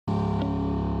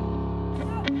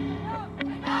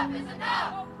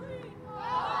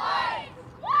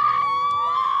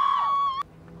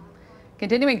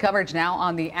Continuing coverage now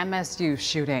on the MSU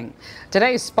shooting.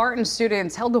 Today, Spartan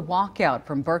students held a walkout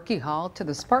from Berkey Hall to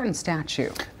the Spartan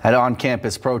statue. At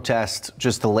on-campus protest,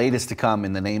 just the latest to come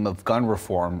in the name of gun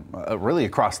reform, really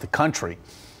across the country.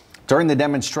 During the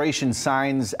demonstration,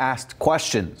 signs asked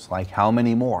questions like how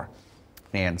many more?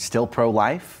 And still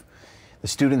pro-life? The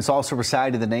students also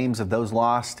recited the names of those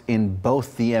lost in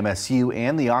both the MSU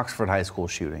and the Oxford High School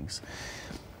shootings.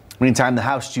 Meantime, the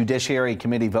House Judiciary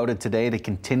Committee voted today to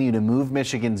continue to move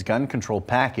Michigan's gun control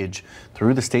package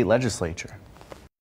through the state legislature.